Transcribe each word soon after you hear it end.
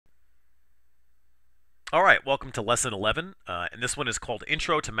All right, welcome to lesson 11, and this one is called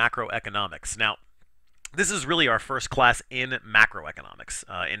Intro to Macroeconomics. Now, this is really our first class in macroeconomics.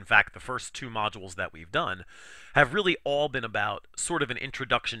 In fact, the first two modules that we've done have really all been about sort of an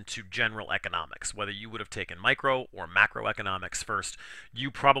introduction to general economics. Whether you would have taken micro or macroeconomics first, you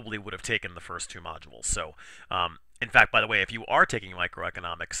probably would have taken the first two modules. So, in fact, by the way, if you are taking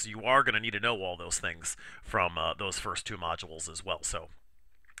microeconomics, you are going to need to know all those things from those first two modules as well. So,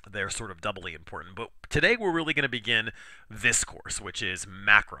 they're sort of doubly important. But today we're really going to begin this course, which is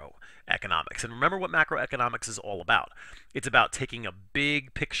macroeconomics. And remember what macroeconomics is all about. It's about taking a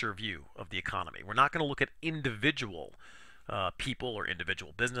big picture view of the economy. We're not going to look at individual people or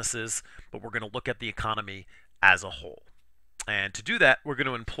individual businesses, but we're going to look at the economy as a whole. And to do that, we're going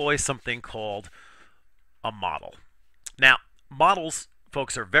to employ something called a model. Now, models,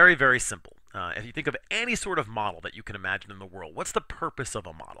 folks, are very, very simple. If you think of any sort of model that you can imagine in the world, what's the purpose of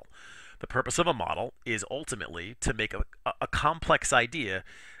a model? The purpose of a model is ultimately to make a complex idea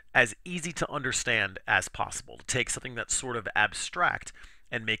as easy to understand as possible, to take something that's sort of abstract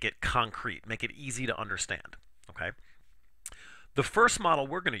and make it concrete, make it easy to understand. Okay? The first model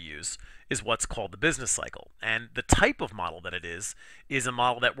we're going to use is what's called the business cycle. And the type of model that it is a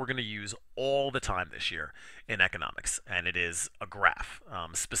model that we're going to use all the time this year in economics. And it is a graph,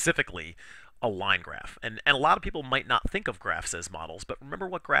 specifically a line graph. And a lot of people might not think of graphs as models, but remember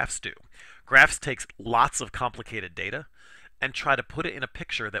what graphs do. Graphs takes lots of complicated data and try to put it in a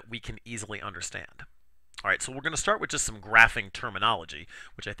picture that we can easily understand. All right, so we're going to start with just some graphing terminology,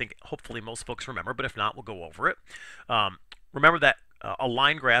 which I think hopefully most folks remember, but if not, we'll go over it. Remember that a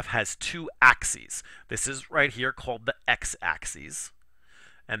line graph has two axes. This is right here called the x-axis,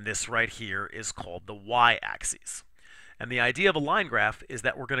 and this right here is called the y-axis. And the idea of a line graph is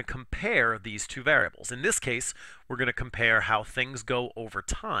that we're going to compare these two variables. In this case, we're going to compare how things go over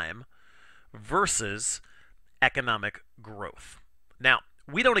time versus economic growth. Now,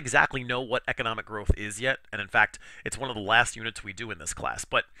 we don't exactly know what economic growth is yet, and in fact, it's one of the last units we do in this class.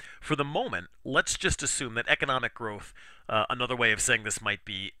 But for the moment, let's just assume that economic growth, another way of saying this might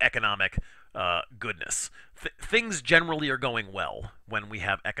be economic goodness. Things generally are going well when we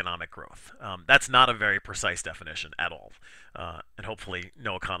have economic growth. That's not a very precise definition at all, and hopefully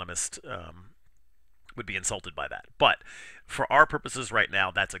no economist would be insulted by that. But for our purposes right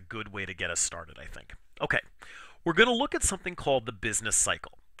now, that's a good way to get us started, I think. Okay. We're going to look at something called the business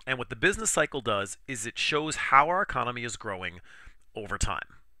cycle. And what the business cycle does is it shows how our economy is growing over time.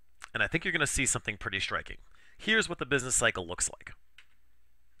 And I think you're going to see something pretty striking. Here's what the business cycle looks like.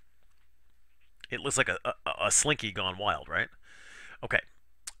 It looks like a slinky gone wild, right? Okay.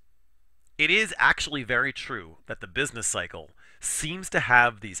 It is actually very true that the business cycle seems to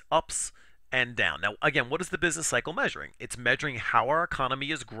have these ups and downs. Now, again, what is the business cycle measuring? It's measuring how our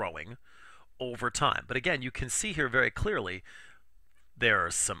economy is growing over time. But again, you can see here very clearly there are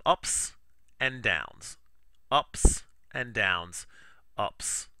some ups and downs, ups and downs,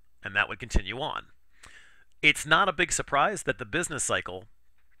 ups, and that would continue on. It's not a big surprise that the business cycle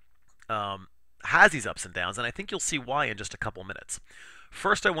has these ups and downs, and I think you'll see why in just a couple minutes.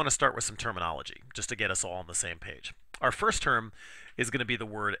 First, I want to start with some terminology, just to get us all on the same page. Our first term is going to be the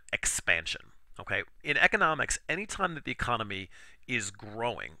word expansion. Okay, in economics, anytime that the economy is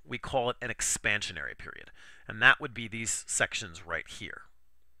growing, we call it an expansionary period. And that would be these sections right here.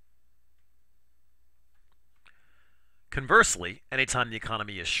 Conversely, anytime the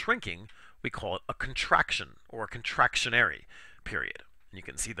economy is shrinking, we call it a contraction or a contractionary period. And you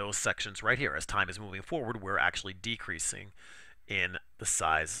can see those sections right here. As time is moving forward, we're actually decreasing in the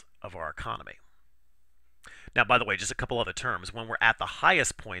size of our economy. Now, by the way, just a couple other terms. When we're at the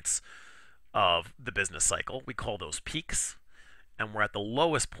highest points of the business cycle, we call those peaks, and we're at the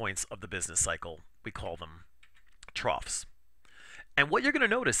lowest points of the business cycle, we call them troughs. And what you're going to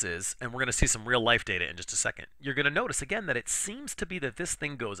notice is, and we're going to see some real life data in just a second, you're going to notice again that it seems to be that this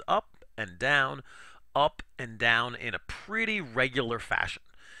thing goes up and down in a pretty regular fashion.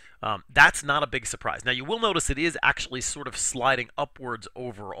 That's not a big surprise. Now, you will notice it is actually sort of sliding upwards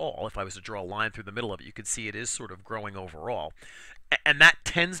overall. If I was to draw a line through the middle of it, you could see it is sort of growing overall. And that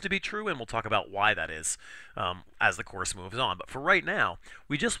tends to be true, and we'll talk about why that is as the course moves on. But for right now,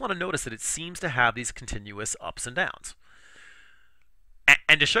 we just want to notice that it seems to have these continuous ups and downs.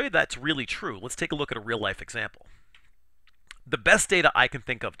 And to show you that's really true, let's take a look at a real-life example. The best data I can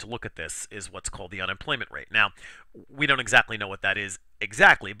think of to look at this is what's called the unemployment rate. Now, we don't exactly know what that is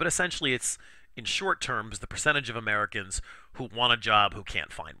exactly, but essentially it's, in short terms, the percentage of Americans who want a job who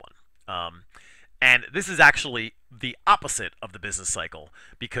can't find one. And this is actually the opposite of the business cycle,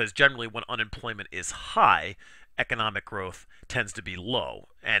 because generally when unemployment is high, economic growth tends to be low.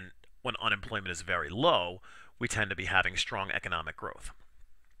 And when unemployment is very low, we tend to be having strong economic growth.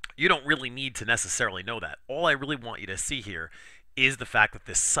 You don't really need to necessarily know that. All I really want you to see here is the fact that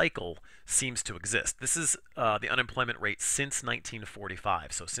this cycle seems to exist. This is the unemployment rate since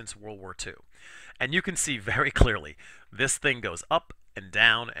 1945, so since World War II. And you can see very clearly this thing goes up and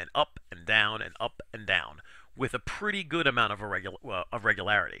down and up and down and up and down with a pretty good amount of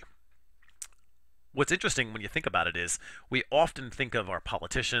regularity. What's interesting when you think about it is we often think of our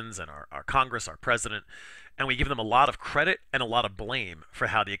politicians and our Congress, our president, and we give them a lot of credit and a lot of blame for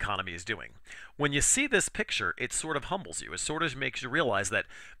how the economy is doing. When you see this picture, it sort of humbles you. It sort of makes you realize that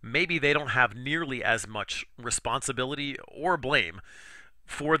maybe they don't have nearly as much responsibility or blame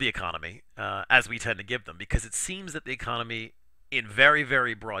for the economy as we tend to give them, because it seems that the economy, in very,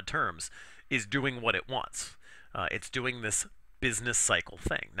 very broad terms, is doing what it wants. It's doing this business cycle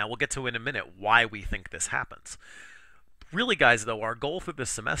thing. Now we'll get to in a minute why we think this happens. Really, guys, though, our goal for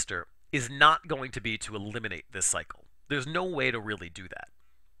this semester is not going to be to eliminate this cycle. There's no way to really do that.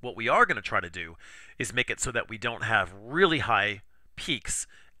 What we are going to try to do is make it so that we don't have really high peaks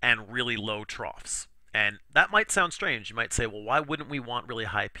and really low troughs. And that might sound strange. You might say, well, why wouldn't we want really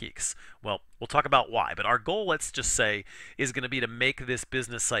high peaks? Well, we'll talk about why. But our goal, let's just say, is going to be to make this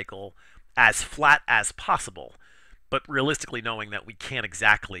business cycle as flat as possible, but realistically knowing that we can't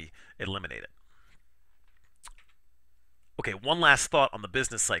exactly eliminate it. Okay, one last thought on the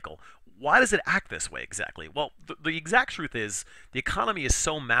business cycle. Why does it act this way exactly? Well, the exact truth is the economy is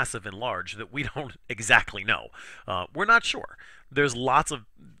so massive and large that we don't exactly know. We're not sure. There's lots of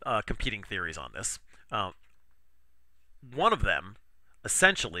competing theories on this. One of them,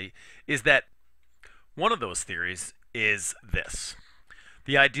 essentially, is that one of those theories is this.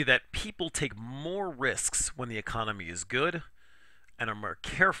 The idea that people take more risks when the economy is good and are more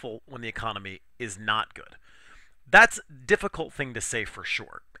careful when the economy is not good. That's a difficult thing to say for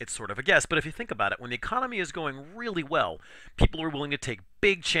sure. It's sort of a guess, but if you think about it, when the economy is going really well, people are willing to take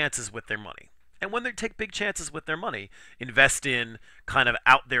big chances with their money. And when they take big chances with their money, invest in kind of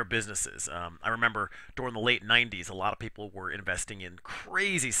out there businesses. I remember during the late 90s, a lot of people were investing in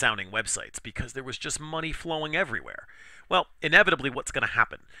crazy sounding websites because there was just money flowing everywhere. Well, inevitably what's going to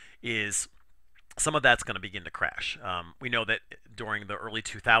happen is some of that's going to begin to crash. We know that during the early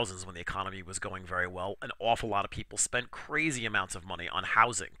 2000s, when the economy was going very well, an awful lot of people spent crazy amounts of money on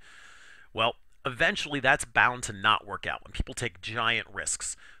housing. Well, eventually that's bound to not work out. When people take giant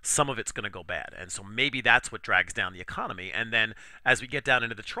risks, some of it's going to go bad. And so maybe that's what drags down the economy. And then as we get down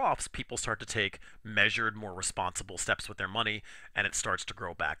into the troughs, people start to take measured, more responsible steps with their money, and it starts to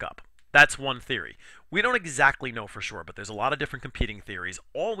grow back up. That's one theory. We don't exactly know for sure, but there's a lot of different competing theories.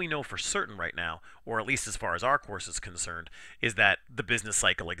 All we know for certain right now, or at least as far as our course is concerned, is that the business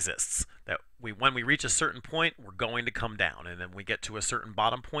cycle exists. That when we reach a certain point, we're going to come down, and then we get to a certain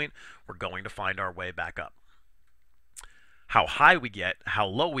bottom point, we're going to find our way back up. How high we get, how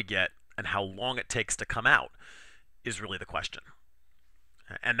low we get, and how long it takes to come out is really the question.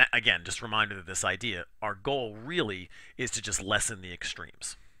 And that, again, just a reminder of this idea, our goal really is to just lessen the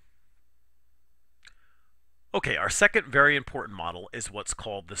extremes. Okay, our second very important model is what's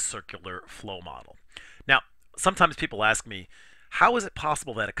called the circular flow model. Now, sometimes people ask me, how is it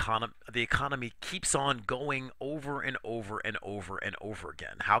possible that the economy keeps on going over and over and over and over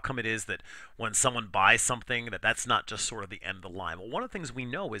again? How come it is that when someone buys something that's not just sort of the end of the line? Well, one of the things we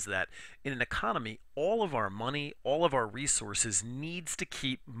know is that in an economy, all of our money, all of our resources needs to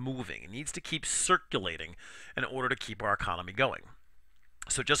keep moving. It needs to keep circulating in order to keep our economy going.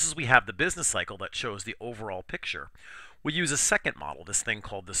 So just as we have the business cycle that shows the overall picture, we use a second model, this thing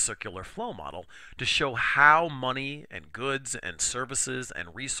called the circular flow model, to show how money and goods and services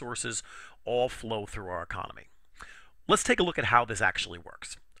and resources all flow through our economy. Let's take a look at how this actually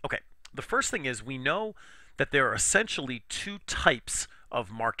works. Okay, the first thing is we know that there are essentially two types of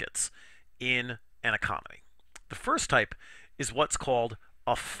markets in an economy. The first type is what's called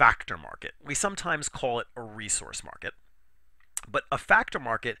a factor market. We sometimes call it a resource market. But a factor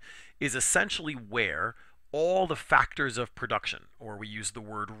market is essentially where all the factors of production, or we use the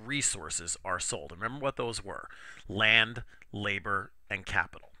word resources, are sold. And remember what those were: land, labor, and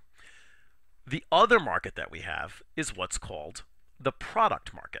capital. The other market that we have is what's called the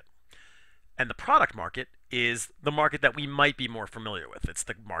product market. And the product market is the market that we might be more familiar with. It's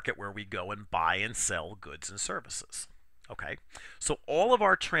the market where we go and buy and sell goods and services. Okay, so all of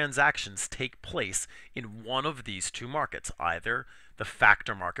our transactions take place in one of these two markets, either the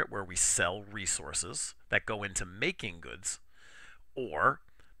factor market where we sell resources that go into making goods, or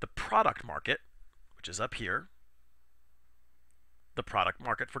the product market, which is up here, the product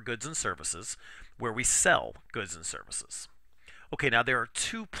market for goods and services, where we sell goods and services. Okay, now there are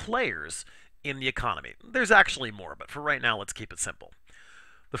two players in the economy. There's actually more, but for right now, let's keep it simple.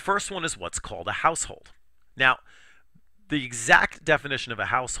 The first one is what's called a household. Now, the exact definition of a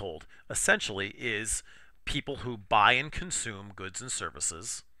household essentially is people who buy and consume goods and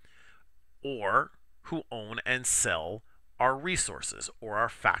services, or who own and sell our resources or our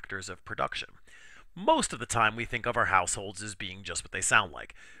factors of production. Most of the time, we think of our households as being just what they sound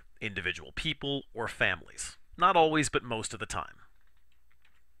like, individual people or families. Not always, but most of the time.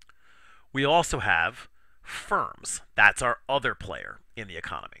 We also have firms. That's our other player in the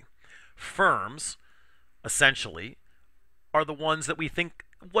economy. Firms, essentially, are the ones that we think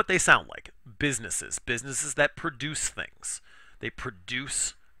what they sound like. Businesses that produce things. They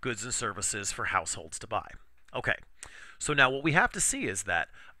produce goods and services for households to buy. Okay, so now what we have to see is that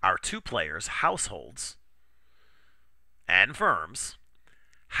our two players, households and firms,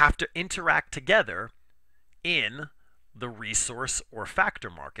 have to interact together in the resource or factor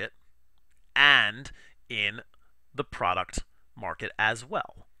market and in the product market as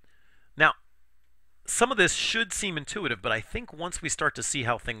well. Now, some of this should seem intuitive, but I think once we start to see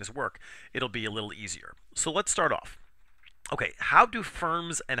how things work, it'll be a little easier. So let's start off. Okay, how do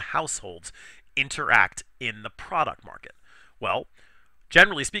firms and households interact in the product market? Well,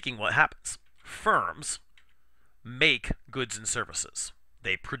 generally speaking, what happens? Firms make goods and services.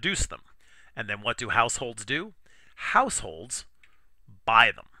 They produce them. And then what do households do? Households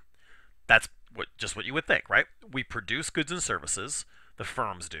buy them. That's just what you would think, right? We produce goods and services, the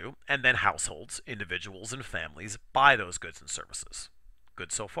firms do, and then households, individuals and families buy those goods and services.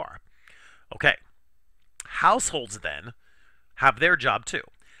 Good so far. Okay. Households then have their job too.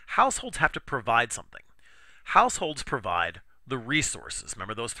 Households have to provide something. Households provide the resources.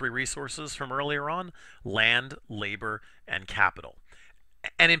 Remember those three resources from earlier on? Land, labor, and capital.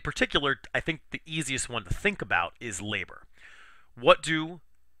 And in particular, I think the easiest one to think about is labor. What do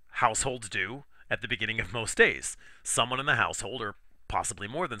households do at the beginning of most days? Someone in the household, or possibly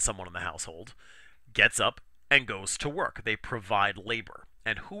more than someone in the household, gets up and goes to work. They provide labor.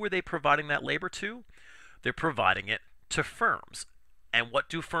 And who are they providing that labor to? They're providing it to firms. And what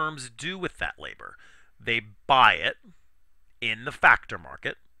do firms do with that labor? They buy it in the factor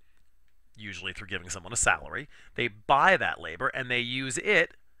market, usually through giving someone a salary. They buy that labor and they use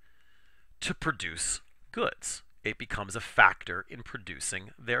it to produce goods. It becomes a factor in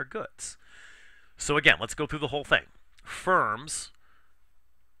producing their goods. So again, let's go through the whole thing. Firms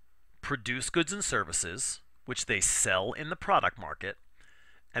produce goods and services, which they sell in the product market,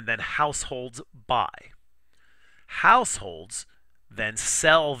 and then households buy. Households then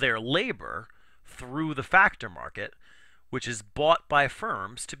sell their labor through the factor market, which is bought by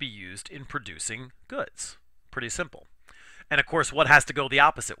firms to be used in producing goods. Pretty simple. And of course, what has to go the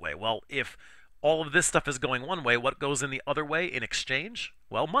opposite way? Well, if all of this stuff is going one way, what goes in the other way in exchange?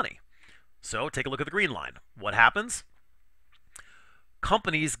 Well, money. So take a look at the green line. What happens?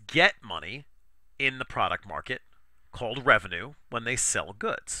 Companies get money in the product market called revenue when they sell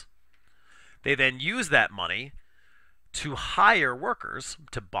goods. They then use that money to hire workers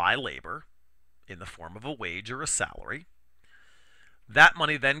to buy labor in the form of a wage or a salary. That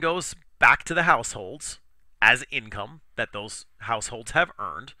money then goes back to the households as income that those households have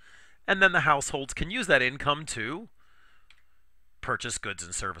earned, and then the households can use that income to purchase goods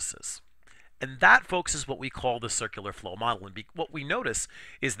and services. And that, folks, is what we call the circular flow model. And what we notice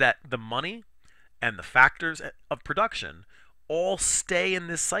is that the money and the factors of production all stay in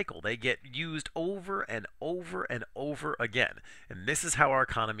this cycle. They get used over and over and over again. And this is how our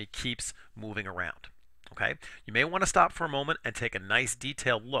economy keeps moving around. Okay? You may want to stop for a moment and take a nice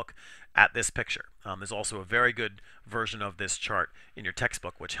detailed look at this picture. There's also a very good version of this chart in your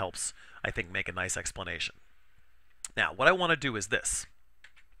textbook, which helps, I think, make a nice explanation. Now, what I want to do is this.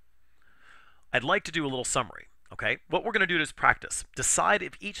 I'd like to do a little summary. Okay? What we're going to do is practice. Decide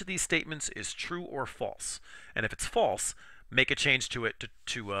if each of these statements is true or false. And if it's false, make a change to it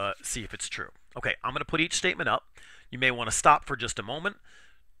to see if it's true. Okay, I'm going to put each statement up. You may want to stop for just a moment,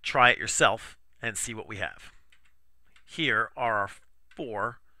 try it yourself, and see what we have. Here are our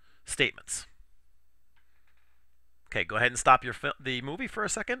 4 statements. Okay, go ahead and stop the movie for a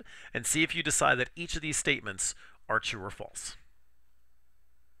second and see if you decide that each of these statements are true or false.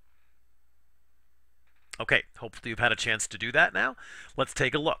 Okay, hopefully you've had a chance to do that now. Let's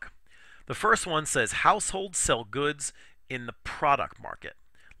take a look. The first one says households sell goods in the product market.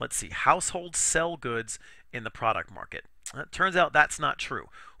 Let's see, households sell goods in the product market. It turns out that's not true.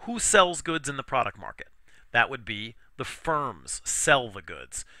 Who sells goods in the product market? That would be the firms sell the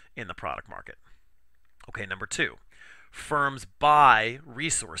goods in the product market. Okay, number 2. Firms buy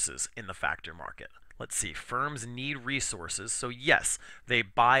resources in the factor market. Let's see, firms need resources. So yes, they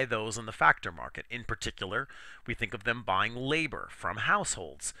buy those in the factor market. In particular, we think of them buying labor from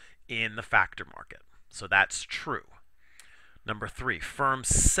households in the factor market. So that's true. Number 3, firms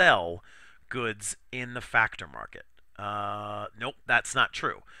sell goods in the factor market. Nope, that's not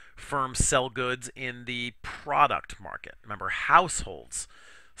true. Firms sell goods in the product market. Remember, households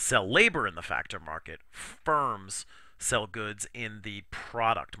sell labor in the factor market. Firms sell goods in the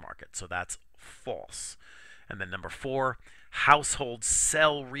product market. So that's false. And then number 4, households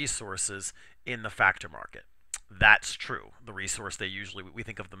sell resources in the factor market. That's true. The resource we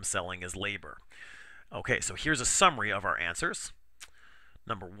think of them selling as labor. Okay, so here's a summary of our answers.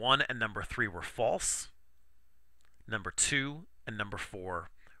 Number 1 and number 3 were false. Number 2 and number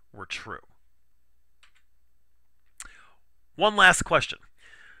 4 were true. One last question.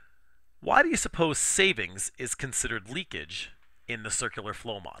 Why do you suppose savings is considered leakage in the circular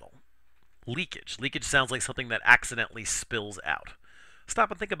flow model? Leakage. Leakage sounds like something that accidentally spills out.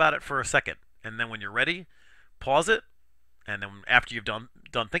 Stop and think about it for a second, and then when you're ready, pause it, and then after you've done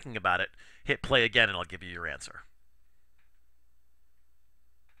thinking about it, hit play again and I'll give you your answer.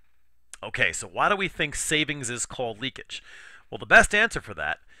 Okay, so why do we think savings is called leakage? Well, the best answer for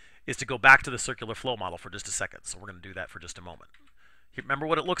that is to go back to the circular flow model for just a second. So we're going to do that for just a moment. Remember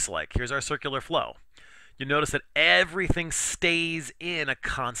what it looks like. Here's our circular flow. You notice that everything stays in a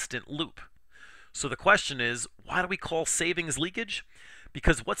constant loop. So the question is, why do we call savings leakage?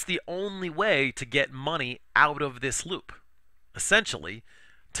 Because what's the only way to get money out of this loop? Essentially,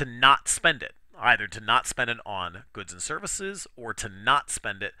 to not spend it. Either to not spend it on goods and services or to not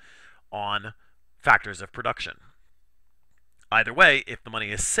spend it on factors of production. Either way, if the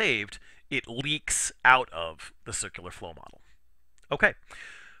money is saved, it leaks out of the circular flow model. Okay,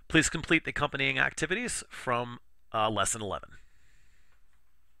 please complete the accompanying activities from lesson 11.